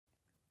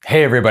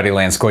Hey everybody,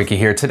 Lance Koike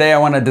here. Today I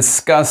want to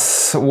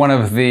discuss one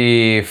of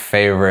the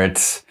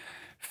favorite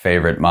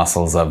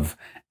muscles of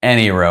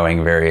any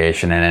rowing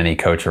variation and any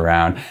coach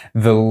around,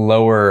 the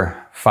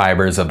lower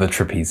fibers of the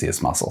trapezius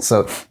muscle.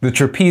 So the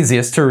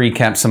trapezius, to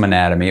recap some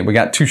anatomy, we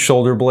got two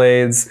shoulder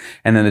blades,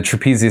 and then the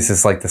trapezius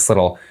is like this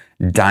little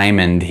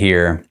diamond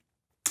here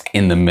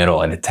in the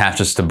middle. It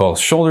attaches to both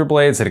shoulder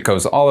blades, and it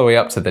goes all the way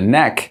up to the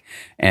neck,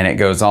 and it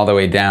goes all the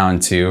way down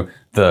to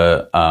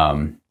the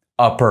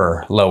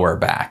upper lower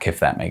back,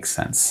 if that makes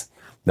sense.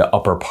 The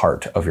upper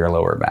part of your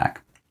lower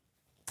back.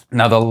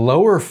 Now the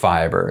lower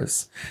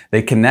fibers,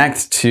 they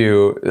connect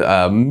to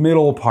the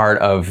middle part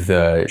of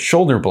the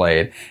shoulder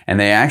blade, and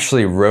they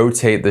actually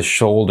rotate the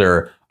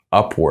shoulder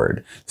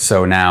upward.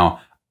 So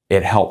now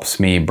it helps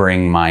me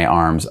bring my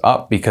arms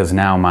up because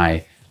now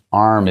my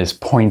arm is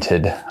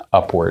pointed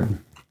upward.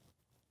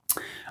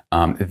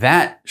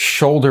 That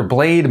shoulder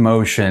blade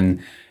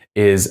motion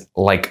is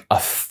like a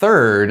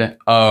third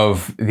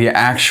of the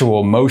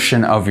actual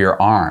motion of your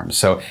arm.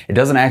 So it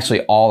doesn't actually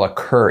all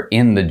occur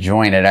in the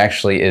joint. It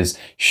actually is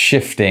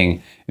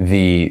shifting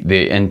the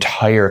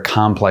entire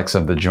complex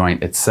of the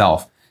joint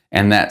itself.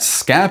 And that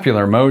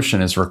scapular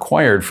motion is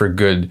required for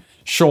good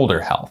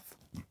shoulder health.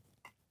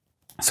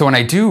 So when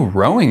I do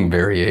rowing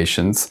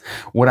variations,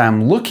 what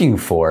I'm looking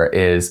for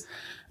is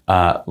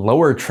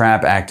lower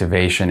trap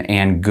activation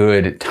and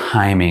good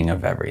timing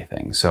of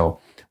everything. So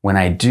when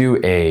I do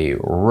a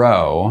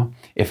row,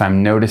 if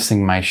I'm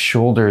noticing my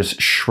shoulders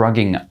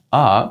shrugging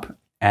up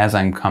as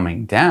I'm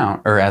coming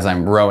down, or as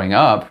I'm rowing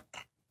up,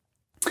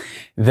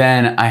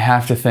 then I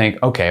have to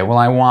think, okay, well,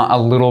 I want a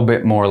little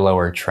bit more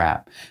lower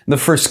trap. The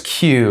first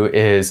cue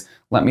is,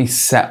 let me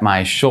set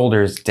my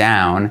shoulders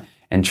down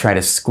and try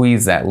to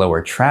squeeze that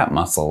lower trap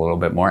muscle a little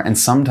bit more. And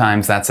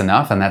sometimes that's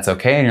enough and that's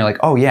okay. And you're like,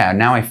 oh yeah,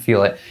 now I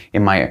feel it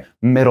in my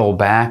middle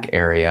back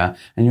area.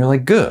 And you're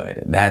like,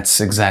 good,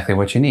 that's exactly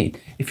what you need.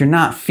 If you're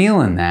not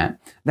feeling that,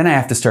 then I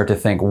have to start to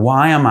think,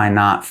 why am I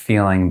not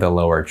feeling the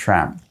lower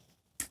trap?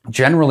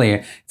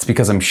 Generally, it's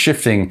because I'm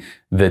shifting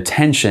the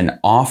tension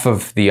off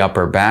of the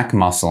upper back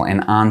muscle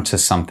and onto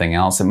something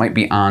else. It might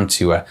be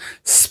onto a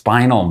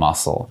spinal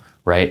muscle,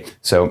 right?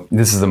 So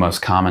this is the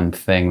most common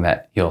thing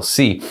that you'll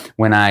see.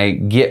 When I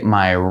get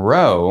my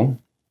row,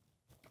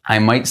 I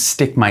might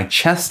stick my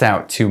chest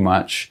out too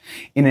much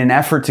in an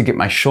effort to get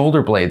my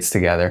shoulder blades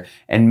together.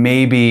 And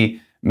maybe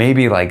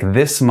like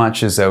this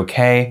much is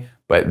okay,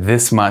 but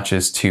this much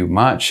is too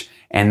much.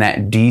 And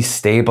that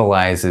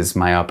destabilizes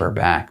my upper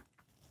back.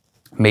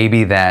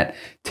 Maybe that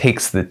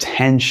takes the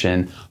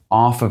tension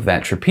off of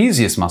that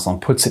trapezius muscle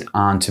and puts it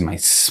onto my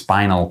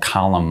spinal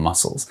column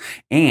muscles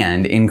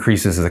and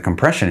increases the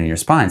compression in your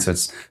spine. So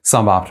it's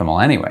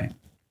suboptimal anyway.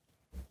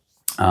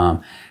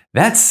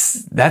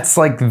 That's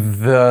like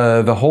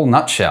the whole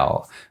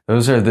nutshell.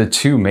 Those are the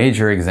two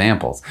major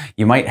examples.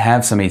 You might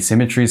have some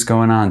asymmetries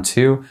going on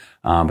too,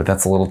 but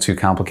that's a little too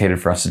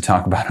complicated for us to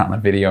talk about on a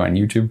video on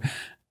YouTube.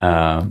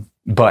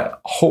 But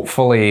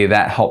hopefully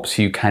that helps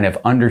you kind of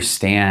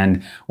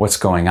understand what's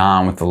going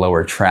on with the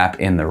lower trap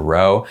in the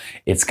row.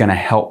 It's going to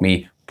help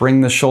me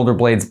bring the shoulder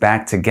blades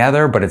back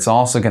together, but it's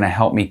also going to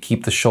help me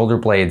keep the shoulder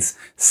blades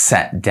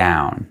set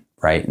down,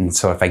 right? And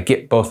so if I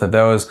get both of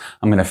those,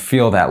 I'm going to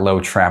feel that low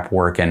trap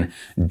working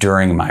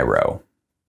during my row.